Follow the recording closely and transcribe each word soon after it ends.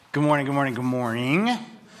Good morning, good morning, good morning.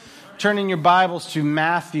 Turning your Bibles to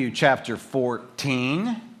Matthew chapter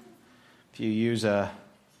 14. If you use a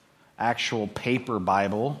actual paper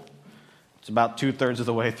Bible, it's about 2/3 of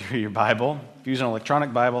the way through your Bible. If you use an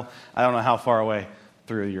electronic Bible, I don't know how far away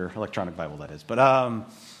through your electronic Bible that is. But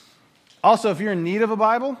also, if you're in need of a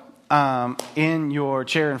Bible, in your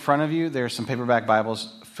chair in front of you, there's some paperback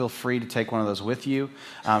Bibles. Feel free to take one of those with you.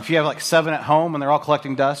 If you have like 7 at home and they're all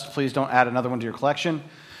collecting dust, please don't add another one to your collection.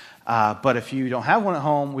 But if you don't have one at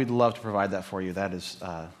home, we'd love to provide that for you. That is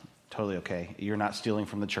totally okay. You're not stealing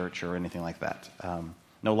from the church or anything like that.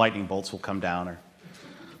 No lightning bolts will come down or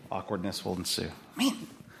awkwardness will ensue. Man,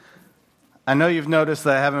 I know you've noticed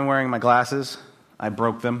that I haven't been wearing my glasses. I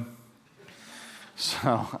broke them.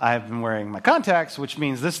 So I've been wearing my contacts, which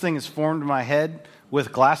means this thing is formed in my head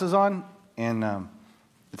with glasses on, and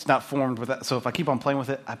it's not formed with that. So if I keep on playing with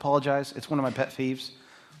it, I apologize. It's one of my pet peeves.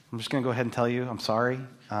 I'm just going to go ahead and tell you I'm sorry.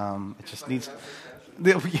 It just needs...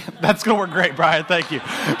 That's going to work great, Brian. Thank you.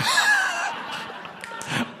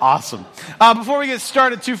 Awesome. Before we get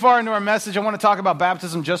started too far into our message, I want to talk about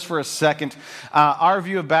baptism just for a second. Our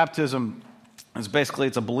view of baptism is basically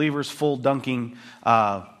it's a believer's full dunking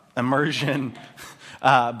immersion.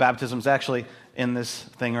 Baptism's actually in this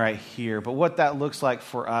thing right here. But what that looks like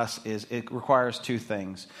for us is it requires 2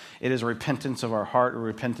 things. It is a repentance of our heart, a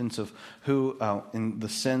repentance of who, in the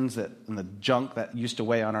sins that, and the junk that used to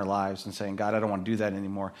weigh on our lives and saying, God, I don't want to do that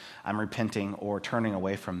anymore. I'm repenting or turning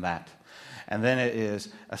away from that. And then it is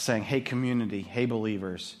saying, hey, community, hey,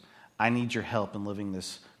 believers, I need your help in living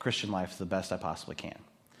this Christian life the best I possibly can.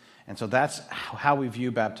 And so that's how we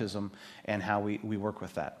view baptism and how we work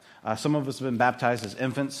with that. Some of us have been baptized as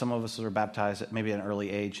infants. Some of us were baptized at maybe an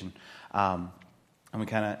early age, and we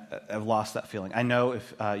kind of have lost that feeling. I know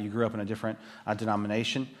if you grew up in a different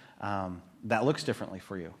denomination, that looks differently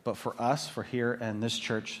for you. But for us, for here in this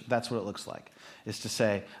church, that's what it looks like, is to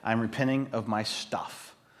say, I'm repenting of my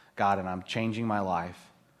stuff, God, and I'm changing my life.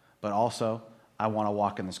 But also, I want to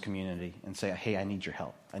walk in this community and say, hey, I need your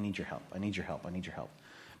help. I need your help. I need your help. I need your help.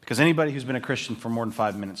 Because anybody who's been a Christian for more than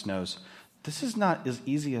 5 minutes knows this is not as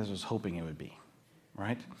easy as I was hoping it would be,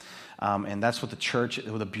 right? And that's what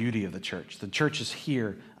the beauty of the church. The church is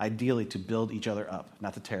here, ideally, to build each other up,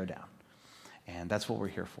 not to tear down. And that's what we're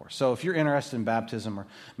here for. So if you're interested in baptism, or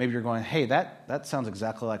maybe you're going, hey, that sounds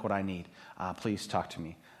exactly like what I need, please talk to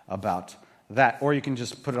me about that. Or you can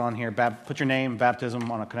just put it on here, put your name,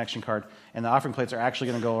 baptism on a connection card, and the offering plates are actually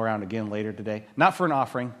going to go around again later today. Not for an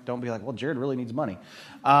offering. Don't be like, well, Jared really needs money.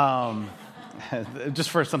 Just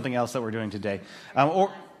for something else that we're doing today.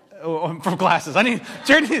 Or for glasses.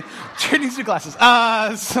 Jared needs new glasses.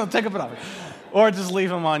 So take up an offering. Or just leave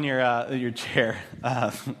them on your chair.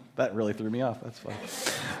 That really threw me off. That's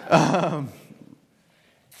fine.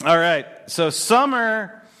 All right. So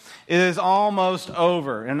summer is almost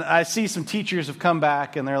over. And I see some teachers have come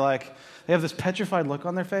back and they're like, they have this petrified look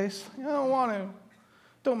on their face. I don't want to.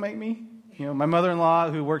 Don't make me. My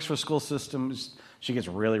mother-in-law who works for a school system, she gets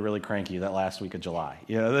really, really cranky that last week of July.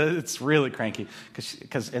 It's really cranky.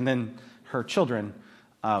 And then her children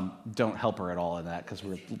don't help her at all in that because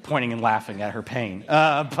we're pointing and laughing at her pain.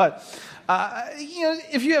 But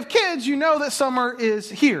if you have kids, you know that summer is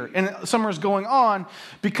here and summer is going on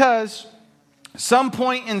because some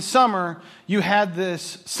point in summer, you had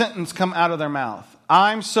this sentence come out of their mouth.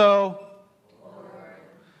 I'm so bored.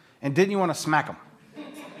 And didn't you want to smack them?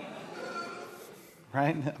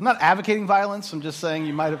 Right? I'm not advocating violence. I'm just saying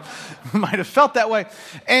you might have felt that way.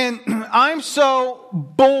 And I'm so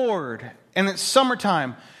bored. And it's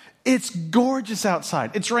summertime. It's gorgeous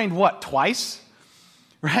outside. It's rained what, twice?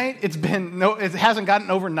 Right? It hasn't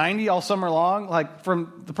gotten over 90 all summer long. Like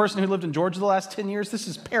from the person who lived in Georgia the last 10 years, this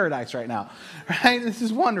is paradise right now. Right? This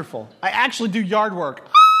is wonderful. I actually do yard work.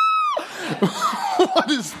 What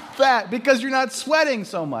is that? Because you're not sweating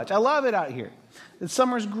so much. I love it out here. The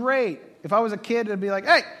summer's great. If I was a kid, it'd be like,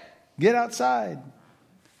 hey, get outside.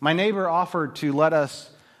 My neighbor offered to let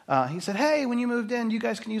us, he said, hey, when you moved in, you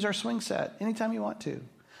guys can use our swing set anytime you want to.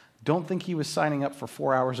 Don't think he was signing up for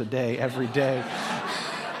 4 hours a day every day.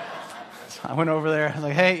 I went over there. I was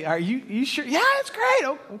like, hey, are you sure? Yeah, it's great.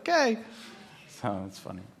 Oh, okay. So it's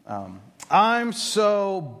funny. I'm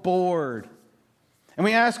so bored. And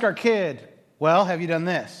we ask our kid, well, have you done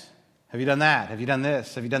this? Have you done that? Have you done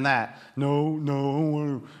this? Have you done that?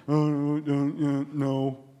 No.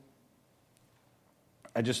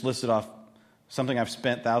 I just listed off something I've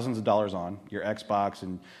spent thousands of dollars on, your Xbox,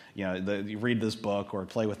 and you read this book or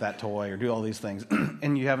play with that toy or do all these things,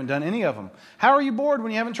 and you haven't done any of them. How are you bored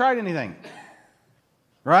when you haven't tried anything?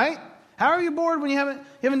 Right? How are you bored when you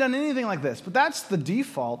haven't done anything like this? But that's the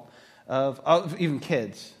default of even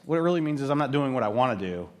kids. What it really means is I'm not doing what I want to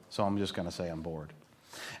do, so I'm just going to say I'm bored.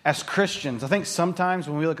 As Christians, I think sometimes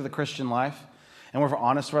when we look at the Christian life and we're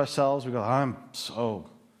honest with ourselves, we go, I'm so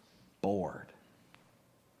bored.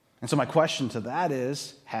 And so my question to that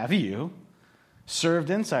is, have you served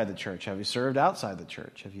inside the church? Have you served outside the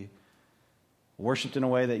church? Have you worshiped in a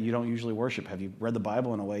way that you don't usually worship? Have you read the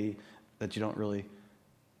Bible in a way that you don't really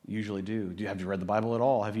usually do? Have you read the Bible at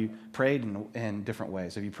all? Have you prayed in different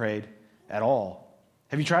ways? Have you prayed at all?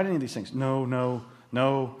 Have you tried any of these things? No.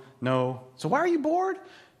 So why are you bored?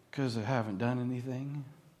 Because I haven't done anything.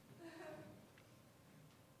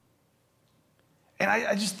 And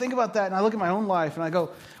I just think about that, and I look at my own life, and I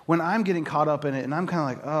go, when I'm getting caught up in it, and I'm kind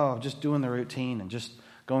of like, oh, just doing the routine and just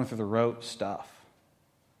going through the rote stuff.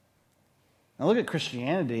 I look at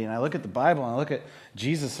Christianity, and I look at the Bible, and I look at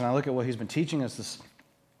Jesus, and I look at what he's been teaching us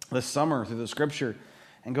this summer through the Scripture,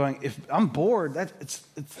 and going, if I'm bored, it's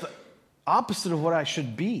the opposite of what I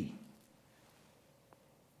should be.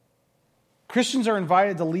 Christians are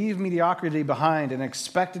invited to leave mediocrity behind and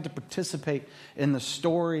expected to participate in the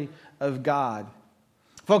story of God.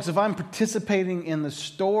 Folks, if I'm participating in the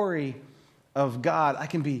story of God, I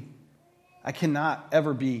cannot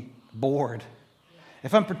ever be bored.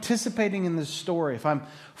 If I'm participating in this story, if I'm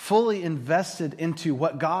fully invested into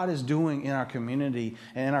what God is doing in our community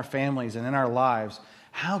and in our families and in our lives,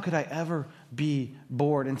 how could I ever be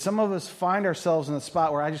bored? And some of us find ourselves in the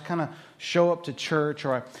spot where I just kind of show up to church,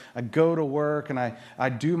 or I go to work and I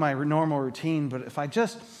do my normal routine. But if I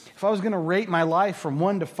was going to rate my life from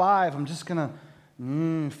 1 to 5, I'm just going to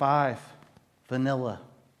 5, vanilla.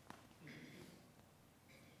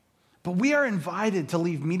 But we are invited to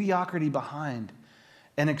leave mediocrity behind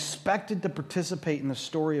and expected to participate in the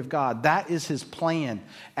story of God. That is his plan.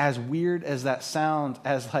 As weird as that sounds,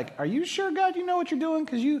 as like, are you sure, God, you know what you're doing?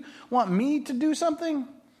 Because you want me to do something?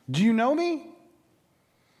 Do you know me?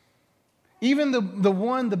 Even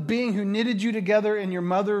the being who knitted you together in your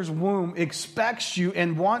mother's womb expects you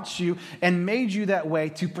and wants you and made you that way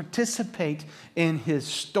to participate in his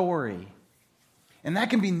story. And that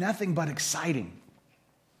can be nothing but exciting.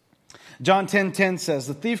 John 10:10 says,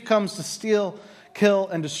 the thief comes to steal, kill,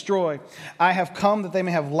 and destroy. I have come that they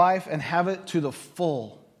may have life and have it to the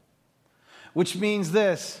full. Which means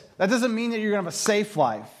this. That doesn't mean that you're going to have a safe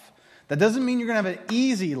life. That doesn't mean you're going to have an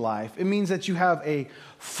easy life. It means that you have a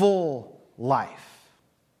full life.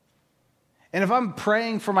 And if I'm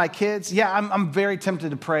praying for my kids, I'm very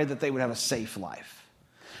tempted to pray that they would have a safe life.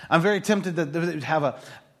 I'm very tempted that they would have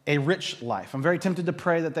a rich life. I'm very tempted to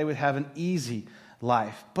pray that they would have an easy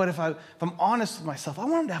life. But if I'm honest with myself, I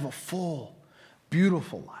want them to have a full,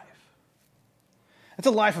 beautiful life. It's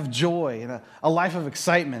a life of joy and a life of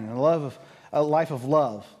excitement and a life of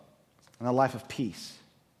love and a life of peace.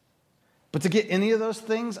 But to get any of those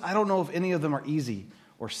things, I don't know if any of them are easy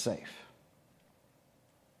or safe.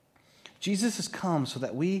 Jesus has come so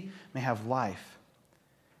that we may have life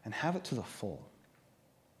and have it to the full.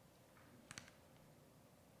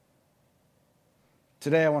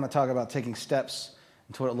 Today I want to talk about taking steps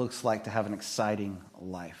into what it looks like to have an exciting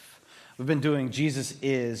life. We've been doing Jesus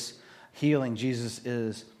is healing, Jesus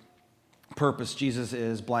is purpose, Jesus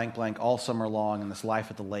is blank blank all summer long in this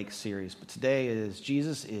Life at the Lake series. But today is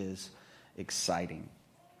Jesus is exciting.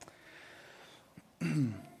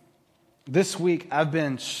 This week I've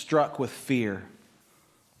been struck with fear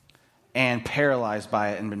and paralyzed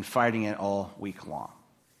by it and been fighting it all week long.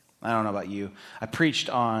 I don't know about you. I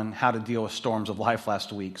preached on how to deal with storms of life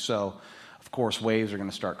last week, so of course waves are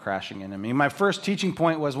going to start crashing into me. My first teaching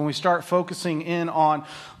point was when we start focusing in on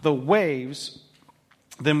the waves,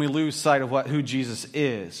 then we lose sight of who Jesus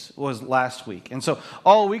is, was last week. And so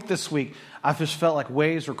all week this week, I just felt like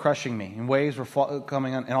waves were crushing me, and waves were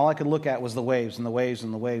coming on, and all I could look at was the waves and the waves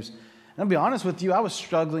and the waves. And I'll be honest with you, I was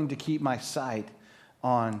struggling to keep my sight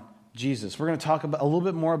on Jesus. We're going to talk about a little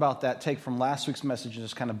bit more about that, take from last week's message and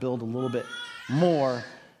just kind of build a little bit more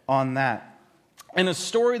on that. And a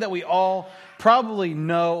story that we all probably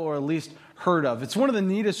know or at least heard of. It's one of the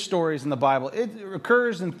neatest stories in the Bible. It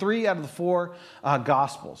occurs in 3 out of the 4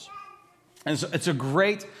 Gospels. And so it's a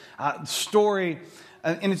great story.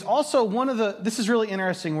 And it's also this is really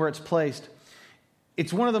interesting where it's placed.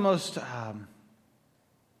 It's one of the most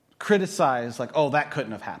criticized, like, oh, that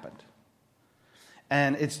couldn't have happened.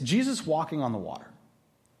 And it's Jesus walking on the water.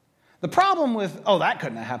 The problem with, oh, that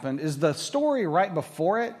couldn't have happened, is the story right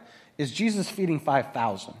before it is Jesus feeding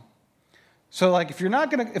 5,000. So, like, if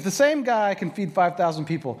the same guy can feed 5,000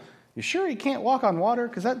 people, you sure he can't walk on water?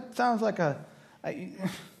 Because that sounds like I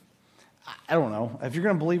don't know. If you're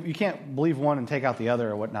going to believe, you can't believe one and take out the other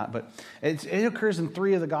or whatnot. But it occurs in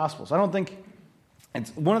 3 of the Gospels. I don't think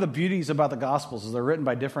It's one of the beauties about the Gospels is they're written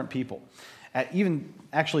by different people at even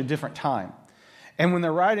actually different time. And when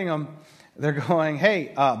they're writing them, they're going,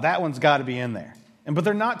 hey, that one's got to be in there. But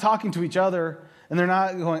they're not talking to each other, and they're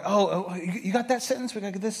not going, oh, you got that sentence? We got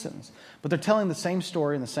to get this sentence. But they're telling the same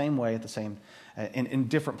story in the same way at the same in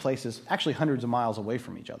different places, actually hundreds of miles away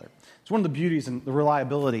from each other. It's one of the beauties and the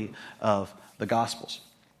reliability of the Gospels.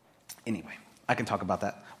 Anyway, I can talk about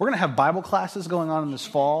that. We're going to have Bible classes going on in this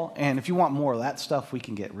fall, and if you want more of that stuff, we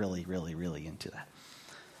can get really, really, really into that.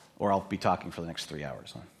 Or I'll be talking for the next 3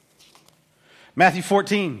 hours. Matthew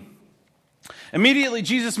 14. Immediately,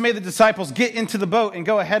 Jesus made the disciples get into the boat and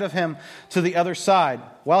go ahead of him to the other side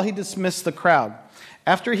while he dismissed the crowd.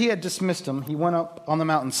 After he had dismissed them, he went up on the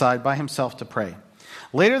mountainside by himself to pray.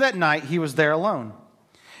 Later that night, he was there alone,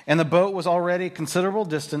 and the boat was already a considerable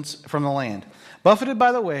distance from the land, buffeted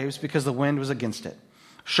by the waves because the wind was against it.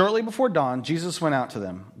 Shortly before dawn, Jesus went out to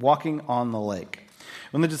them, walking on the lake.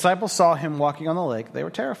 When the disciples saw him walking on the lake, they were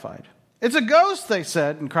terrified. "It's a ghost," they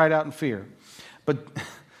said, and cried out in fear. But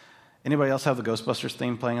anybody else have the Ghostbusters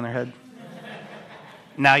theme playing in their head?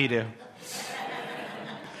 Now you do.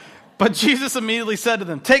 But Jesus immediately said to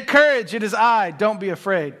them, "Take courage, it is I, don't be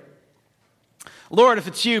afraid." "Lord, if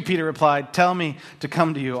it's you," Peter replied, "tell me to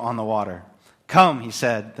come to you on the water." "Come," he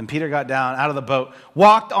said. Then Peter got down out of the boat,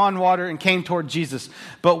 walked on water, and came toward Jesus.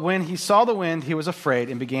 But when he saw the wind, he was afraid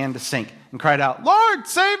and began to sink and cried out, "Lord,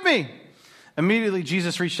 save me!" Immediately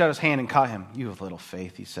Jesus reached out his hand and caught him. "You have little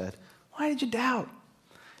faith," he said. "Why did you doubt?"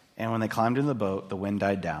 And when they climbed into the boat, the wind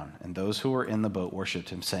died down, and those who were in the boat worshipped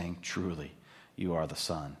him, saying, "Truly, you are the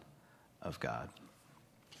Son of God."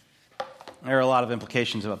 There are a lot of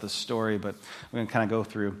implications about this story, but we're going to kind of go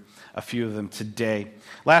through a few of them today.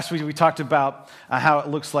 Last week we talked about how it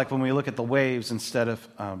looks like when we look at the waves instead of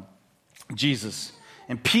Jesus.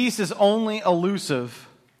 And peace is only elusive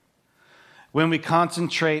when we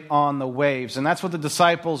concentrate on the waves. And that's what the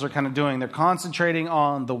disciples are kind of doing. They're concentrating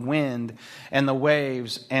on the wind and the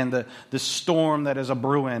waves and the storm that is a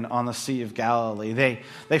brewing on the Sea of Galilee.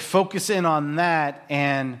 They focus in on that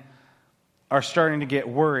and are starting to get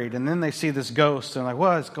worried. And then they see this ghost and they're like,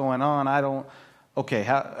 what's going on? Okay,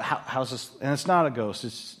 how's this? And it's not a ghost,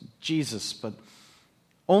 it's Jesus. But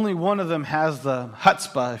only one of them has the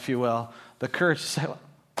chutzpah, if you will, the courage to say,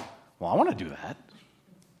 well, I want to do that.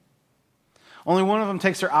 Only one of them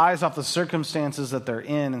takes their eyes off the circumstances that they're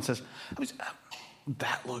in and says,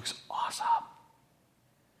 that looks awesome.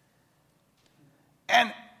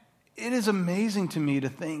 And it is amazing to me to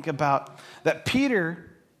think about that Peter,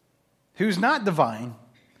 who's not divine,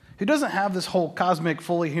 who doesn't have this whole cosmic,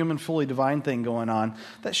 fully human, fully divine thing going on,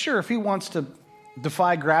 that sure, if he wants to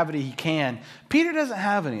defy gravity, he can. Peter doesn't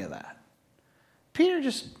have any of that. Peter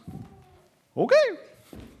just, okay,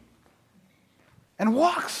 and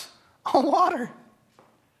walks on water.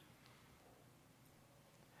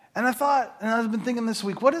 And I thought, and I've been thinking this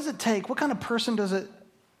week, what does it take? What kind of person does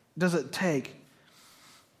it take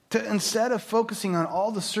to, instead of focusing on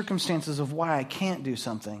all the circumstances of why I can't do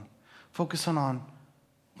something, focus on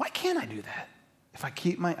why can't I do that if I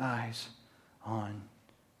keep my eyes on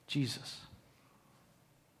Jesus?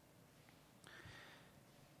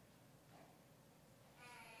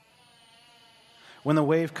 When the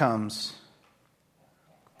wave comes,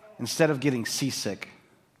 instead of getting seasick,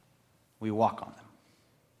 we walk on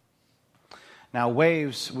them. Now,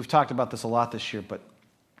 waves, we've talked about this a lot this year, but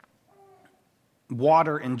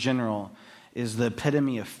water in general is the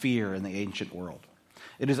epitome of fear in the ancient world.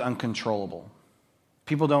 It is uncontrollable.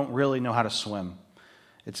 People don't really know how to swim.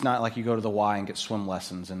 It's not like you go to the Y and get swim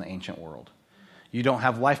lessons in the ancient world. You don't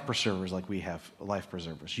have life preservers like we have life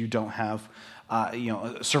preservers. You don't have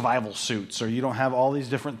survival suits, or you don't have all these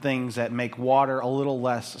different things that make water a little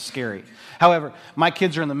less scary. However, my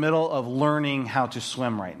kids are in the middle of learning how to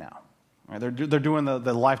swim right now. Right? They're doing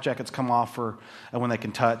the life jackets come off for when they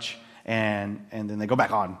can touch, and then they go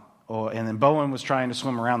back on. And then Bowen was trying to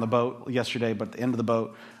swim around the boat yesterday, but the end of the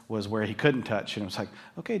boat was where he couldn't touch. And it was like,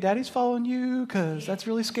 okay, Daddy's following you because that's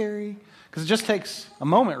really scary. Because it just takes a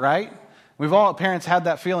moment, right? We've all, parents, had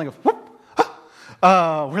that feeling of, whoop,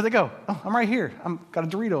 where'd they go? Oh, I'm right here. I've got a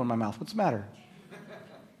Dorito in my mouth. What's the matter?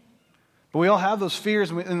 But we all have those fears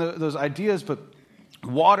and those ideas, but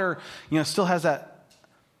water, still has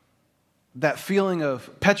that feeling of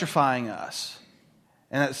petrifying us.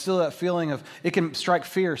 And it's still that feeling of, it can strike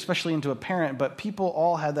fear, especially into a parent, but people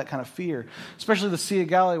all had that kind of fear, especially the Sea of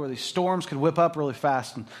Galilee, where these storms could whip up really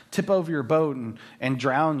fast and tip over your boat and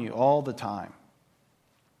drown you all the time.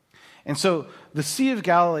 And so the Sea of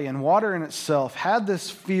Galilee and water in itself had this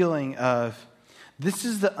feeling of, this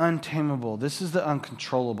is the untamable, this is the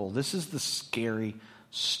uncontrollable, this is the scary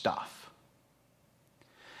stuff.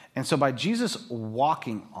 And so by Jesus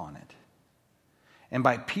walking on it, and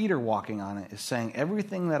by Peter walking on it, is saying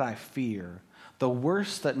everything that I fear, the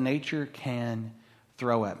worst that nature can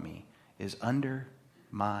throw at me, is under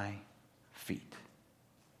my feet.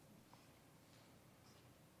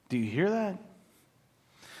 Do you hear that?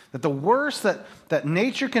 That the worst that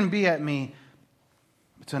nature can be at me,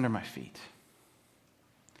 it's under my feet.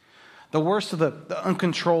 The worst of the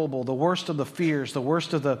uncontrollable, the worst of the fears, the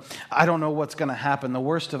worst of the I don't know what's going to happen, the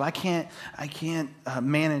worst of I can't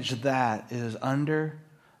manage that is under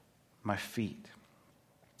my feet.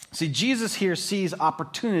 See, Jesus here sees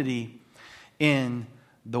opportunity in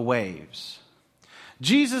the waves.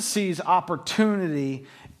 Jesus sees opportunity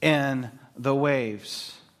in the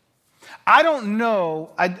waves. I don't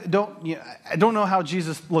know how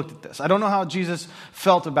Jesus looked at this. I don't know how Jesus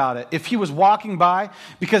felt about it. If he was walking by,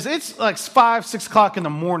 because it's like 5, 6 o'clock in the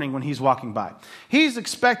morning when he's walking by. He's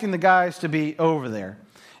expecting the guys to be over there.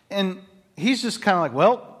 And he's just kind of like,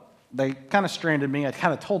 well, they kind of stranded me. I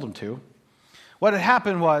kind of told them to. What had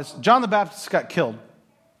happened was John the Baptist got killed,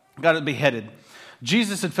 got beheaded.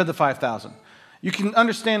 Jesus had fed the 5,000. You can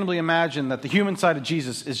understandably imagine that the human side of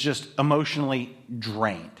Jesus is just emotionally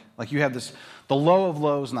drained. Like you have the low of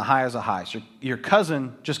lows and the high of highs. So your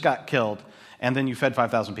cousin just got killed, and then you fed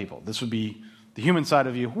 5,000 people. This would be the human side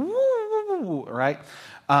of you, right?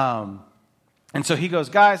 And so he goes,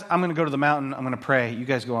 guys, I'm going to go to the mountain. I'm going to pray. You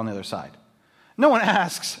guys go on the other side. No one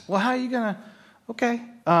asks, well, how are you going to? Okay,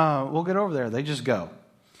 we'll get over there. They just go.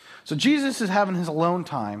 So Jesus is having his alone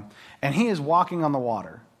time, and he is walking on the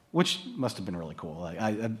water, which must have been really cool.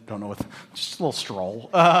 I don't know, just a little stroll.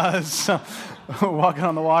 So walking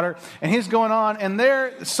on the water. And he's going on, and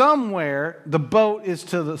there, somewhere, the boat is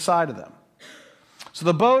to the side of them. So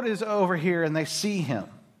the boat is over here, and they see him.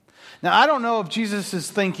 Now, I don't know if Jesus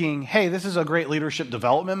is thinking, hey, this is a great leadership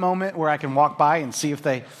development moment where I can walk by and see if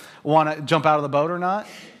they want to jump out of the boat or not.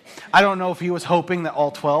 I don't know if he was hoping that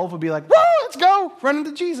all 12 would be like, woo, let's go, run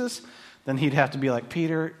into Jesus. Then he'd have to be like,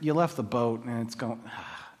 Peter, you left the boat, and it's going...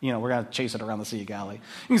 we're going to chase it around the Sea of Galilee.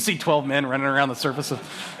 You can see 12 men running around the surface of...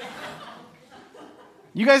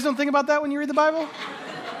 You guys don't think about that when you read the Bible?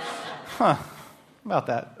 About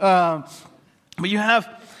that. But you have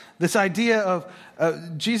this idea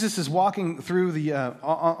of Jesus is walking through the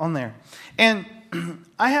on there. And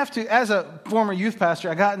I have to, as a former youth pastor,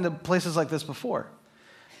 I got into places like this before.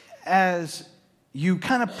 As you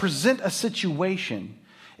kind of present a situation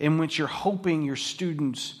in which you're hoping your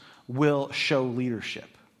students will show leadership.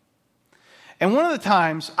 And one of the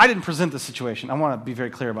times, I didn't present the situation. I want to be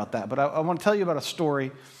very clear about that. But I want to tell you about a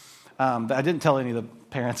story that I didn't tell any of the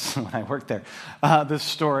parents when I worked there, this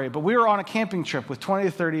story. But we were on a camping trip with 20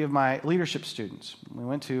 to 30 of my leadership students. We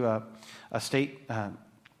went to a state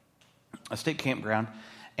campground,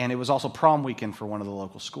 and it was also prom weekend for one of the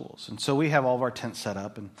local schools. And so we have all of our tents set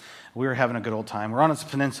up, and we were having a good old time. We're on this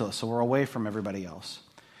peninsula, so we're away from everybody else.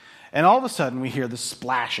 And all of a sudden, we hear this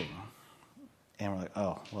splashing. And we're like,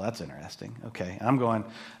 oh, well, that's interesting. Okay. And I'm going,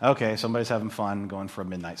 okay, somebody's having fun going for a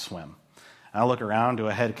midnight swim. And I look around, do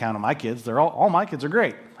a head count of my kids. They're all my kids are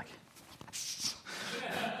great. I'm like,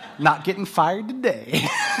 not getting fired today.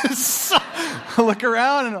 So I look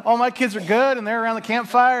around, and all my kids are good, and they're around the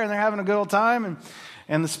campfire, and they're having a good old time.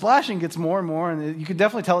 And the splashing gets more and more, and you could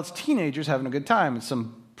definitely tell it's teenagers having a good time. It's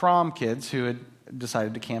some prom kids who had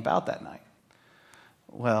decided to camp out that night.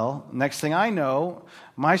 Well, next thing I know,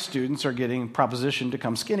 my students are getting propositioned to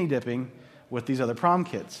come skinny dipping with these other prom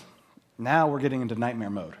kids. Now we're getting into nightmare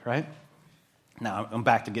mode, right? Now I'm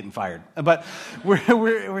back to getting fired. But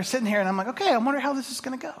we're sitting here, and I'm like, okay, I wonder how this is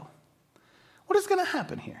going to go. What is going to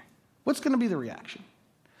happen here? What's going to be the reaction?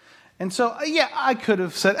 And so, I could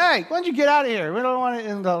have said, hey, why don't you get out of here? We don't want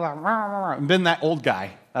to... And been that old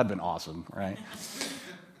guy. That'd been awesome, right?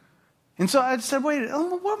 And so I said, wait,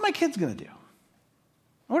 what are my kids going to do?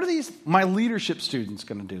 What are my leadership students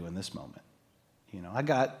going to do in this moment? I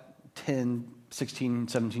got 10, 16,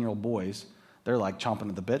 17-year-old boys. They're like chomping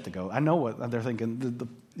at the bit to go. I know what they're thinking.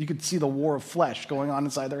 You could see the war of flesh going on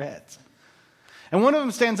inside their heads. And one of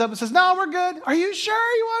them stands up and says, no, we're good. Are you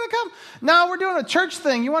sure you want to come? No, we're doing a church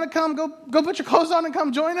thing. You want to come? Go put your clothes on and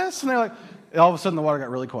come join us? And they're like, all of a sudden the water got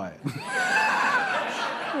really quiet.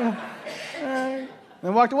 And they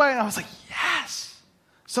walked away, and I was like, yes.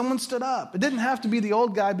 Someone stood up. It didn't have to be the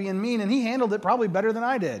old guy being mean, and he handled it probably better than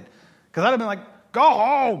I did. Because I'd have been like, go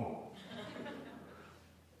home.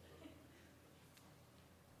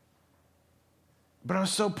 But I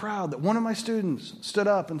was so proud that one of my students stood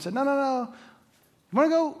up and said, no. You want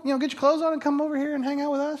to go, get your clothes on and come over here and hang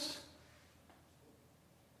out with us?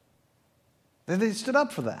 They stood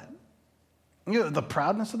up for that. The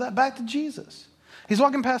proudness of that. Back to Jesus. He's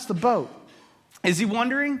walking past the boat. Is he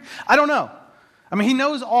wondering? I don't know. I mean, he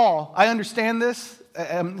knows all. I understand this.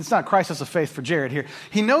 It's not crisis of faith for Jared here.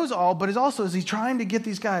 He knows all, but is he trying to get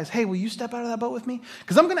these guys, hey, will you step out of that boat with me?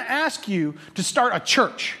 Because I'm going to ask you to start a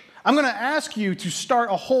church. I'm going to ask you to start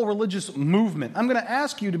a whole religious movement. I'm going to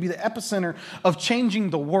ask you to be the epicenter of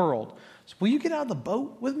changing the world. So will you get out of the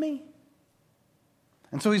boat with me?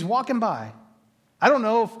 And so he's walking by. I don't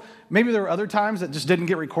know if maybe there were other times that just didn't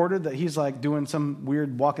get recorded, that he's like doing some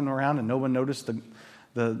weird walking around and no one noticed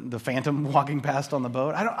the phantom walking past on the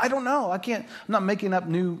boat. I don't know. I'm not making up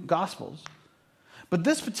new gospels. But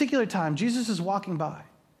this particular time, Jesus is walking by.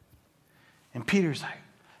 And Peter's like,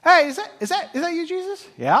 hey, is that you, Jesus?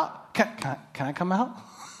 Yeah. Can I come out?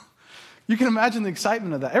 You can imagine the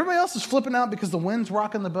excitement of that. Everybody else is flipping out because the wind's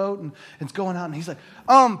rocking the boat and it's going out. And he's like,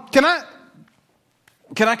 can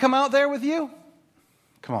I come out there with you?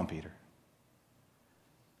 Come on, Peter.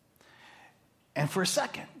 And for a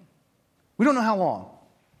second, we don't know how long.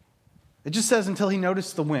 It just says until he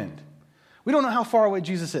noticed the wind. We don't know how far away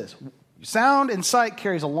Jesus is. Sound and sight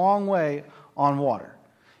carries a long way on water.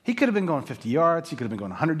 He could have been going 50 yards. He could have been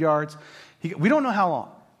going 100 yards. We don't know how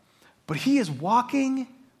long. But he is walking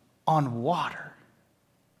on water.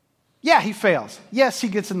 Yeah, he fails. Yes, he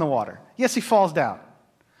gets in the water. Yes, he falls down.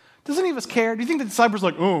 Does any of us care? Do you think the disciples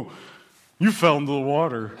are like, oh, you fell into the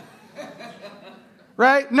water?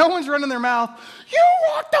 Right? No one's running their mouth, you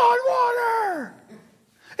walked on water.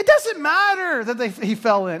 It doesn't matter that he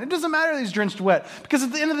fell in. It doesn't matter that he's drenched wet. Because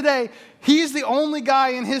at the end of the day, he's the only guy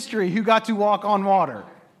in history who got to walk on water.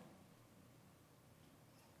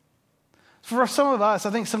 For some of us, I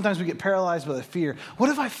think sometimes we get paralyzed by the fear. What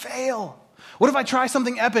if I fail? What if I try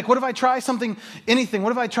something epic? What if I try anything?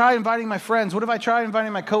 What if I try inviting my friends? What if I try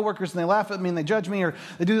inviting my coworkers and they laugh at me and they judge me or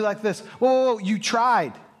they do like this? Whoa, you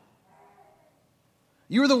tried.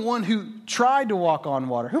 You were the one who tried to walk on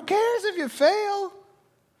water. Who cares if you fail?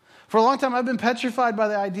 For a long time, I've been petrified by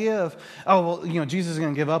the idea of, Jesus is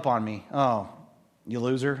going to give up on me. Oh, you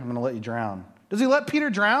loser, I'm going to let you drown. Does he let Peter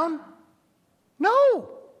drown? No.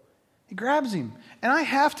 He grabs him. And I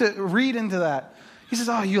have to read into that. He says,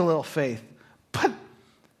 oh, you little faith. But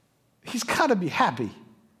he's got to be happy.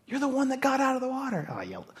 You're the one that got out of the water. Oh,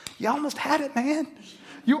 you almost had it, man.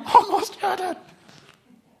 You almost had it.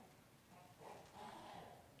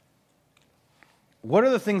 What are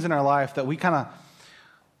the things in our life that we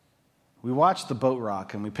watch the boat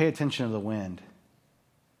rock and we pay attention to the wind?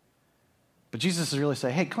 But Jesus is really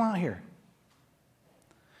saying, hey, come out here.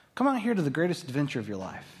 Come out here to the greatest adventure of your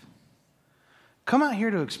life. Come out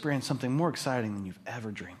here to experience something more exciting than you've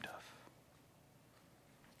ever dreamed of.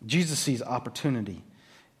 Jesus sees opportunity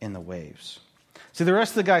in the waves. See, the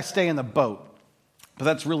rest of the guys stay in the boat, but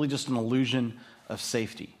that's really just an illusion of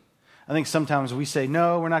safety. I think sometimes we say,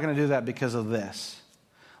 no, we're not going to do that because of this.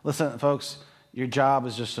 Listen, folks, your job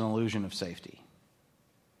is just an illusion of safety.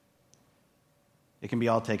 It can be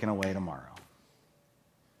all taken away tomorrow.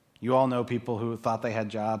 You all know people who thought they had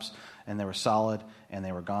jobs and they were solid and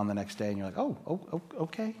they were gone the next day and you're like, oh,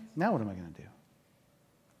 okay, now what am I going to do?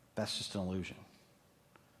 That's just an illusion.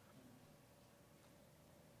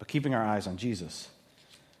 But keeping our eyes on Jesus,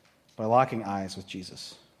 by locking eyes with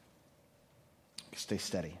Jesus, stay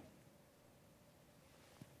steady.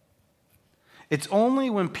 It's only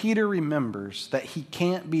when Peter remembers that he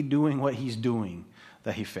can't be doing what he's doing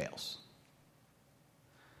that he fails.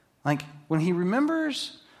 Like when he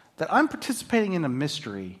remembers that I'm participating in a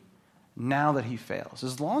mystery now that he fails.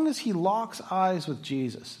 As long as he locks eyes with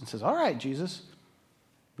Jesus and says, all right, Jesus,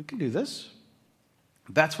 we can do this.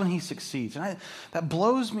 That's when he succeeds. And that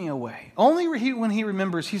blows me away. Only when he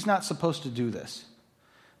remembers he's not supposed to do this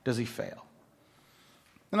does he fail.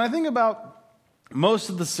 And I think about most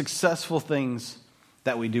of the successful things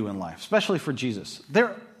that we do in life, especially for Jesus. They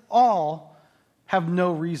all have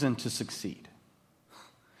no reason to succeed.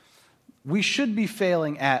 We should be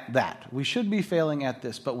failing at that. We should be failing at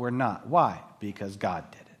this, but we're not. Why? Because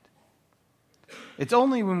God did it. It's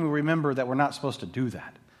only when we remember that we're not supposed to do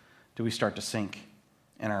that do we start to sink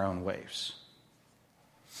in our own waves.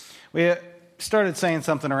 We started saying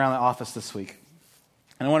something around the office this week,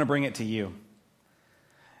 and I want to bring it to you.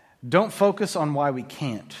 Don't focus on why we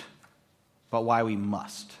can't, but why we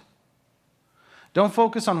must. Don't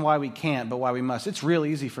focus on why we can't, but why we must. It's real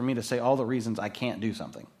easy for me to say all the reasons I can't do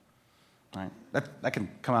something. Right? That can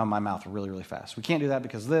come out of my mouth really, really fast. We can't do that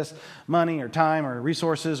because of this, money or time or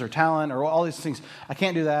resources or talent or all these things. I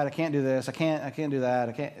can't do that. I can't do this. I can't do that.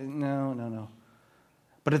 I can't. No.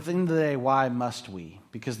 But at the end of the day, why must we?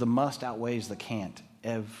 Because the must outweighs the can't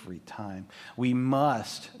every time. We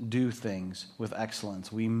must do things with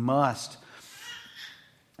excellence. We must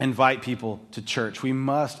invite people to church. We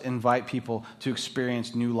must invite people to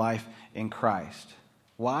experience new life in Christ.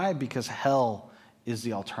 Why? Because hell is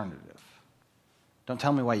the alternative. Don't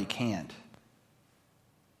tell me why you can't.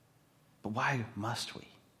 But why must we?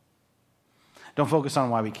 Don't focus on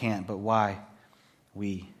why we can't, but why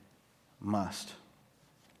we must.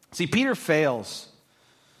 See, Peter fails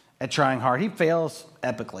at trying hard. He fails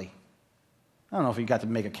epically. I don't know if he got to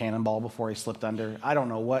make a cannonball before he slipped under. I don't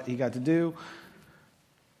know what he got to do.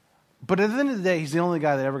 But at the end of the day, he's the only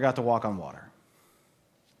guy that ever got to walk on water.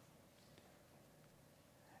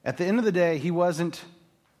 At the end of the day,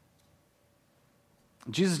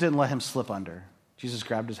 Jesus didn't let him slip under. Jesus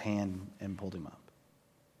grabbed his hand and pulled him up.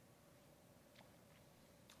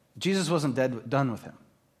 Jesus wasn't done with him.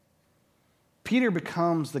 Peter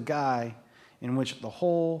becomes the guy in which the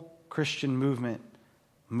whole Christian movement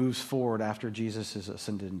moves forward after Jesus is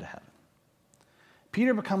ascended into heaven.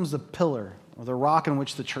 Peter becomes the pillar or the rock in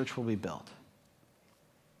which the church will be built.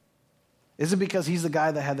 Is it because he's the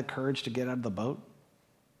guy that had the courage to get out of the boat?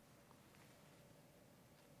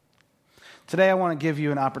 Today I want to give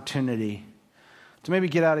you an opportunity to maybe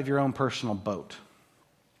get out of your own personal boat.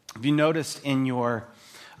 If you noticed in your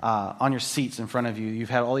on your seats in front of you, you've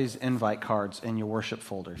had all these invite cards in your worship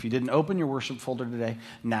folder. If you didn't open your worship folder today,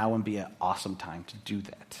 now would be an awesome time to do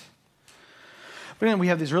that. But then we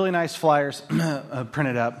have these really nice flyers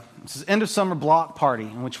printed up. This is end of summer block party,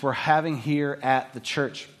 in which we're having here at the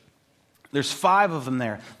church. There's 5 of them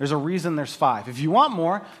there. There's a reason there's 5. If you want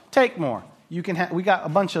more, take more. You can we got a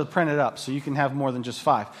bunch of printed up, so you can have more than just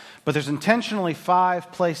 5. But there's intentionally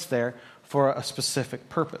 5 placed there for a specific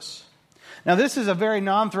purpose. Now, this is a very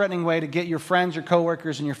non-threatening way to get your friends, your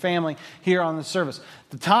coworkers, and your family here on the service.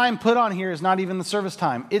 The time put on here is not even the service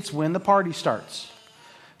time. It's when the party starts.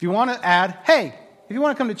 If you want to add, hey, if you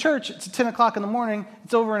want to come to church, it's at 10 o'clock in the morning,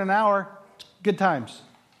 it's over in an hour, good times.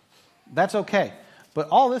 That's okay. But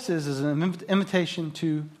all this is an invitation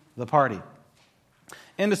to the party.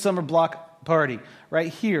 End of summer block party.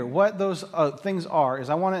 Right here, what those things are is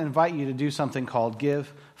I want to invite you to do something called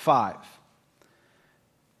Give 5.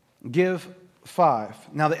 Give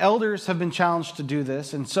 5. Now, the elders have been challenged to do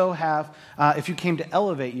this, and so have, if you came to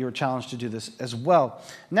Elevate, you were challenged to do this as well.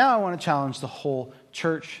 Now I want to challenge the whole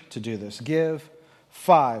church to do this. Give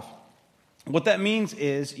 5. What that means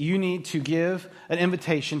is you need to give an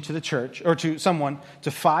invitation to the church, or to someone,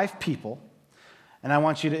 to 5 people, and I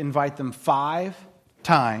want you to invite them 5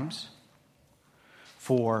 times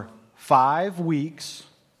for 5 weeks,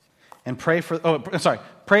 and pray for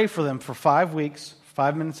them for 5 weeks,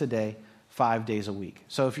 5 minutes a day, 5 days a week.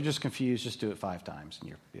 So if you're just confused, just do it 5 times and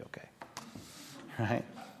you'll be okay. Right?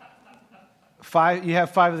 5. You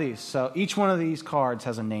have 5 of these. So each one of these cards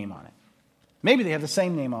has a name on it. Maybe they have the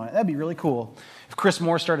same name on it. That'd be really cool. If Chris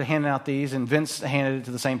Moore started handing out these and Vince handed it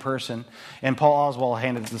to the same person and Paul Oswald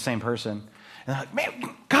handed it to the same person. And they're like,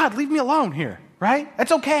 man, God, leave me alone here. Right?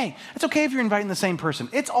 That's okay. It's okay if you're inviting the same person.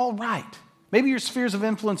 It's all right. Maybe your spheres of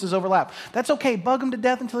influences overlap. That's okay. Bug them to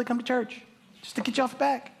death until they come to church. Just to get you off the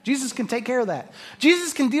back. Jesus can take care of that.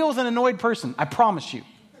 Jesus can deal with an annoyed person. I promise you.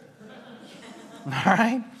 All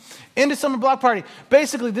right? End of summer block party.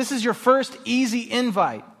 Basically, this is your first easy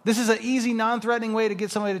invite. This is an easy, non-threatening way to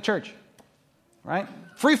get somebody to church. Right?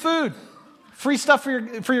 Free food. Free stuff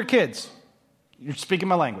for your kids. You're speaking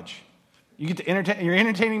my language. You get to you're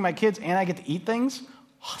entertaining my kids and I get to eat things?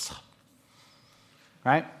 Awesome.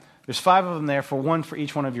 Right? There's 5 of them there, for 1 for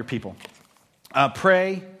each one of your people.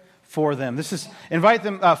 Pray for them. Invite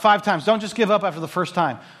them 5 times. Don't just give up after the first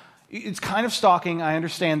time. It's kind of stalking, I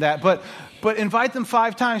understand that, but invite them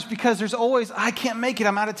 5 times, because there's always, I can't make it,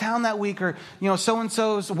 I'm out of town that week, or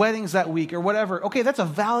so-and-so's wedding's that week, or whatever. Okay, that's a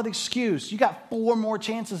valid excuse. You got 4 more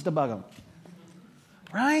chances to bug them.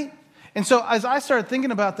 Right? And so as I started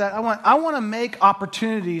thinking about that, I want to make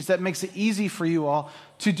opportunities that makes it easy for you all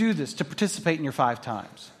to do this, to participate in your 5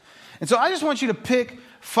 times. And so I just want you to pick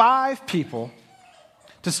 5 people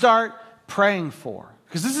to start praying for.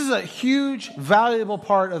 Because this is a huge, valuable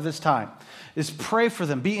part of this time, is pray for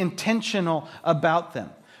them. Be intentional about them.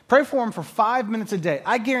 Pray for them for 5 minutes a day.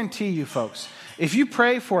 I guarantee you, folks, if you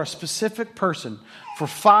pray for a specific person for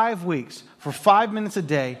 5 weeks, for 5 minutes a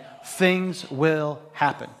day, things will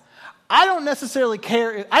happen. I don't necessarily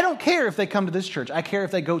care. I don't care if they come to this church. I care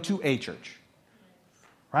if they go to a church.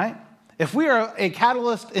 Right? If we are a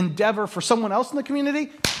catalyst endeavor for someone else in the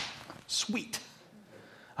community, sweet.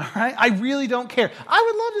 All right? I really don't care. I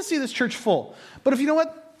would love to see this church full. But if you know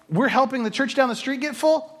what? We're helping the church down the street get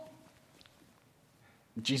full.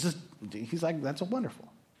 Jesus, he's like, that's wonderful.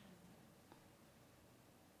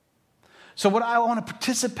 So what I want to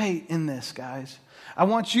participate in this, guys. I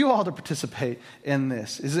want you all to participate in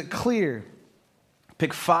this. Is it clear?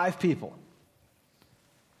 Pick 5 people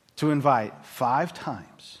to invite 5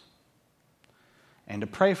 times and to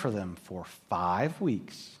pray for them for 5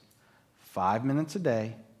 weeks, 5 minutes a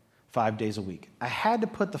day, 5 days a week. I had to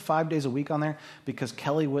put the 5 days a week on there because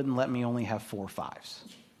Kelly wouldn't let me only have 4 5s.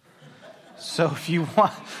 So if you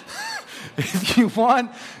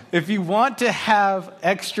want to have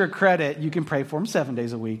extra credit, you can pray for them 7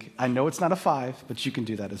 days a week. I know it's not a 5, but you can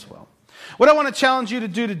do that as well. What I want to challenge you to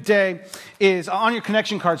do today is on your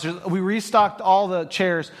connection cards, we restocked all the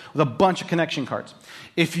chairs with a bunch of connection cards.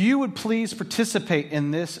 If you would please participate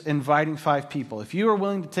in this inviting 5 people, if you are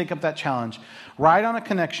willing to take up that challenge, write on a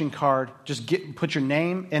connection card, just put your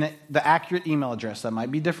name and the accurate email address. That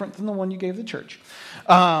might be different than the one you gave the church.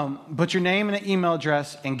 Put your name and an email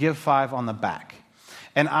address and give 5 on the back.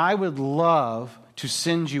 And I would love to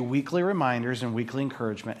send you weekly reminders and weekly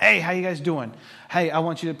encouragement. Hey, how you guys doing? Hey, I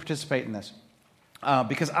want you to participate in this.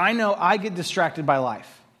 Because I know I get distracted by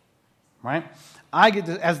life, right?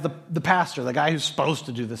 As the pastor, the guy who's supposed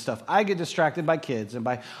to do this stuff, I get distracted by kids and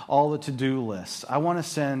by all the to-do lists. I want to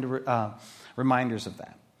send reminders of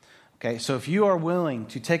that. Okay, so if you are willing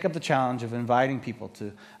to take up the challenge of inviting people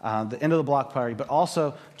to the end of the block party, but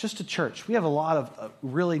also just to church, we have a lot of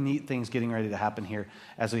really neat things getting ready to happen here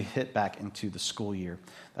as we hit back into the school year,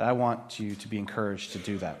 that I want you to be encouraged to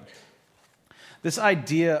do that. This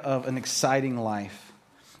idea of an exciting life,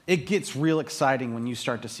 it gets real exciting when you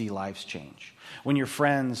start to see lives change. When your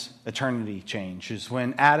friends' eternity changes,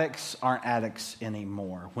 when addicts aren't addicts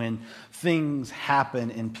anymore, when things happen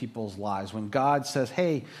in people's lives, when God says,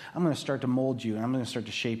 hey, I'm going to start to mold you, and I'm going to start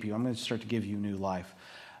to shape you, I'm going to start to give you new life.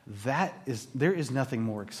 There is nothing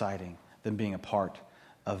more exciting than being a part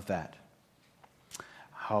of that.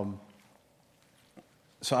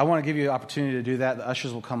 So I want to give you the opportunity to do that. The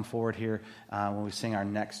ushers will come forward here when we sing our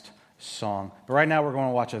next song. But right now we're going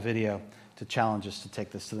to watch a video to challenge us to take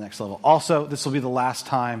this to the next level. Also, this will be the last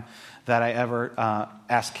time that I ever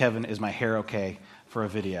ask Kevin, is my hair okay, for a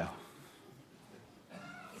video.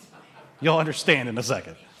 You'll understand in a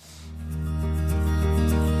second.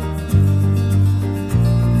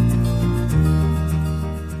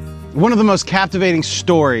 One of the most captivating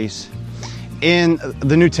stories in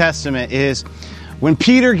the New Testament is when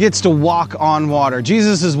Peter gets to walk on water.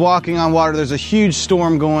 Jesus is walking on water. There's a huge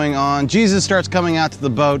storm going on. Jesus starts coming out to the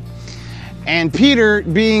boat. And Peter,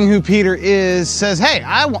 being who Peter is, says, hey,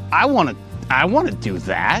 I want to do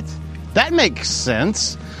that. That makes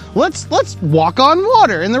sense. Let's walk on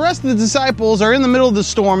water. And the rest of the disciples are in the middle of the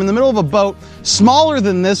storm, in the middle of a boat smaller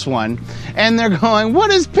than this one. And they're going, what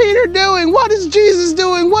is Peter doing? What is Jesus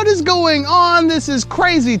doing? What is going on? This is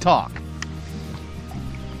crazy talk.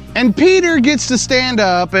 And Peter gets to stand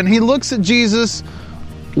up and he looks at Jesus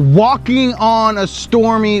walking on a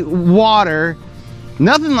stormy water.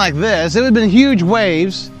 Nothing like this. It would have been huge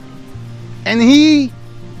waves. And he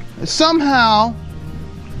somehow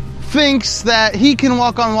thinks that he can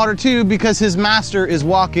walk on water too because his master is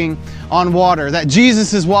walking on water, that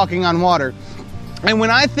Jesus is walking on water. And when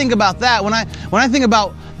I think about that, when I think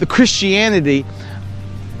about the Christianity,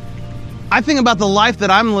 I think about the life that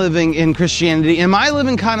I'm living in Christianity. Am I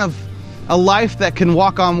living kind of a life that can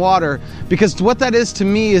walk on water? Because what that is to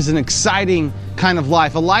me is an exciting kind of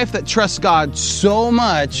life, a life that trusts God so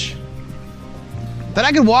much that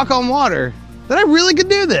I could walk on water, that I really could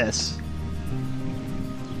do this.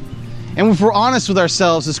 And if we're honest with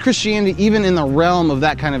ourselves, is Christianity even in the realm of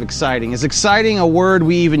that kind of exciting? Is exciting a word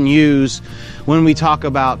we even use when we talk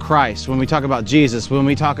about Christ, when we talk about Jesus, when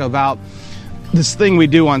we talk about this thing we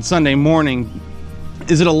do on Sunday morning?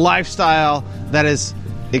 Is it a lifestyle that is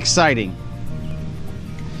exciting?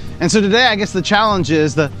 And so today, I guess the challenge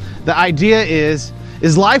is, the idea is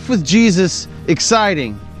life with Jesus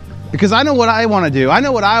exciting? Because I know what I want to do. I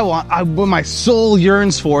know what I want, what my soul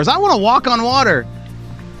yearns for, is I want to walk on water.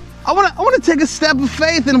 I want to take a step of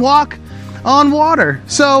faith and walk on water.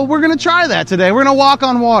 So we're going to try that today. We're going to walk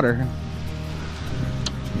on water.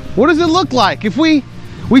 What does it look like if we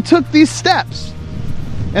took these steps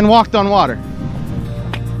and walked on water?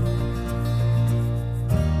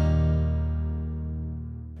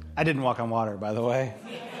 I didn't walk on water, by the way.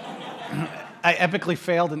 I epically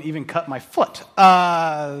failed and even cut my foot.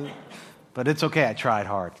 But it's okay, I tried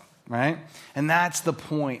hard, right? And that's the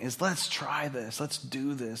point, is let's try this, let's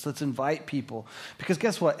do this, let's invite people. Because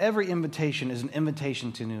guess what? Every invitation is an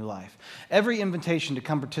invitation to new life. Every invitation to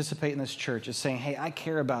come participate in this church is saying, hey, I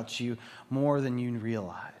care about you more than you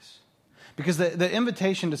realize. Because the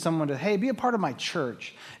invitation to someone to, hey, be a part of my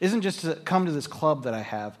church isn't just to come to this club that I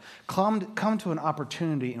have. Come to an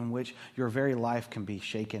opportunity in which your very life can be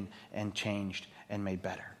shaken and changed and made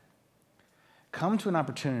better. Come to an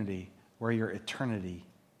opportunity where your eternity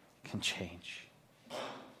can change.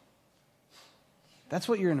 That's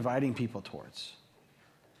what you're inviting people towards.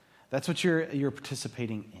 That's what you're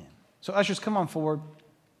participating in. So ushers, come on forward.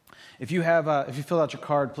 If you filled out your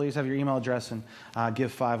card, please have your email address and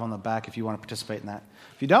give 5 on the back if you want to participate in that.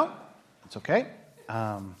 If you don't, it's okay.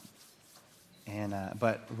 But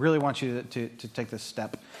really want you to take this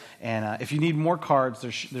step. And if you need more cards,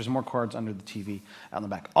 there's more cards under the TV out in the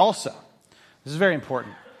back. Also, this is very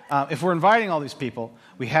important. If we're inviting all these people,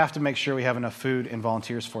 we have to make sure we have enough food and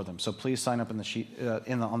volunteers for them. So please sign up in the sheet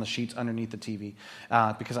on the sheets underneath the TV,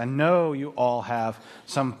 because I know you all have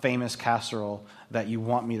some famous casserole that you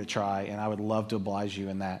want me to try, and I would love to oblige you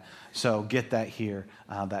in that. So get that here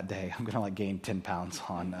that day. I'm going to gain 10 pounds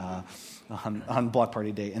on Block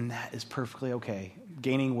Party Day, and that is perfectly okay.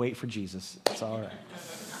 Gaining weight for Jesus, it's all right.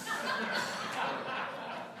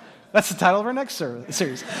 That's the title of our next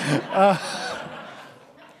series.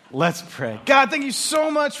 Let's pray. God, thank you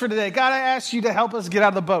so much for today. God, I ask you to help us get out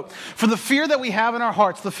of the boat. For the fear that we have in our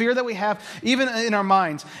hearts, the fear that we have even in our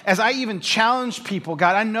minds, as I even challenge people,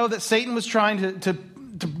 God, I know that Satan was trying to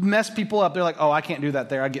mess people up. They're like, oh, I can't do that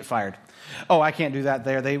there. I'd get fired. Oh, I can't do that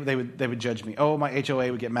there. They would judge me. Oh, my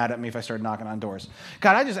HOA would get mad at me if I started knocking on doors.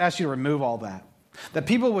 God, I just ask you to remove all that. That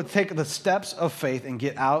people would take the steps of faith and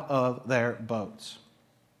get out of their boats.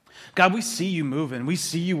 God, we see you moving. We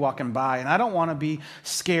see you walking by. And I don't want to be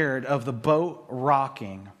scared of the boat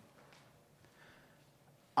rocking.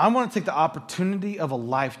 I want to take the opportunity of a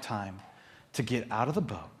lifetime to get out of the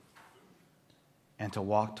boat and to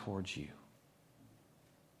walk towards you.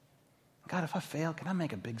 God, if I fail, can I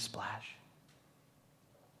make a big splash?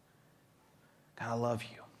 God, I love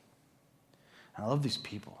you. And I love these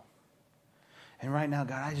people. And right now,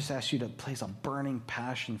 God, I just ask you to place a burning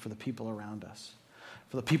passion for the people around us.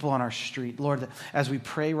 For the people on our street. Lord, that as we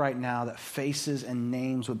pray right now, that faces and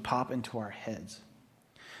names would pop into our heads.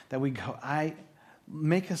 That we go,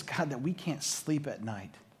 make us, God, that we can't sleep at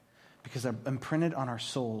night because they're imprinted on our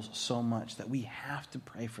souls so much that we have to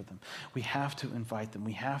pray for them. We have to invite them.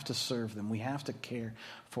 We have to serve them. We have to care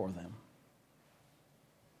for them.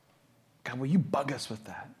 God, will you bug us with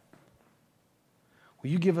that? Will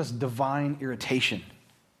you give us divine irritation?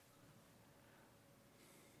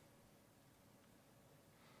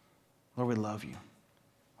 Lord, we love you.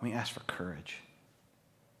 We ask for courage.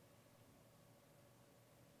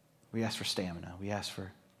 We ask for stamina. We ask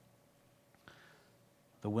for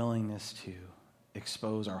the willingness to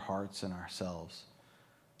expose our hearts and ourselves,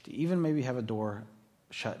 to even maybe have a door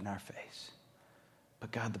shut in our face.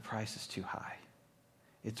 But God, the price is too high.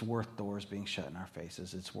 It's worth doors being shut in our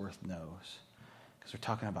faces. It's worth no's. Because we're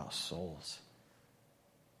talking about souls.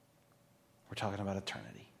 We're talking about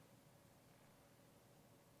eternity.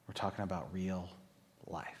 We're talking about real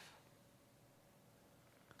life.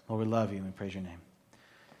 Lord, we love you and we praise your name.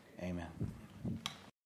 Amen.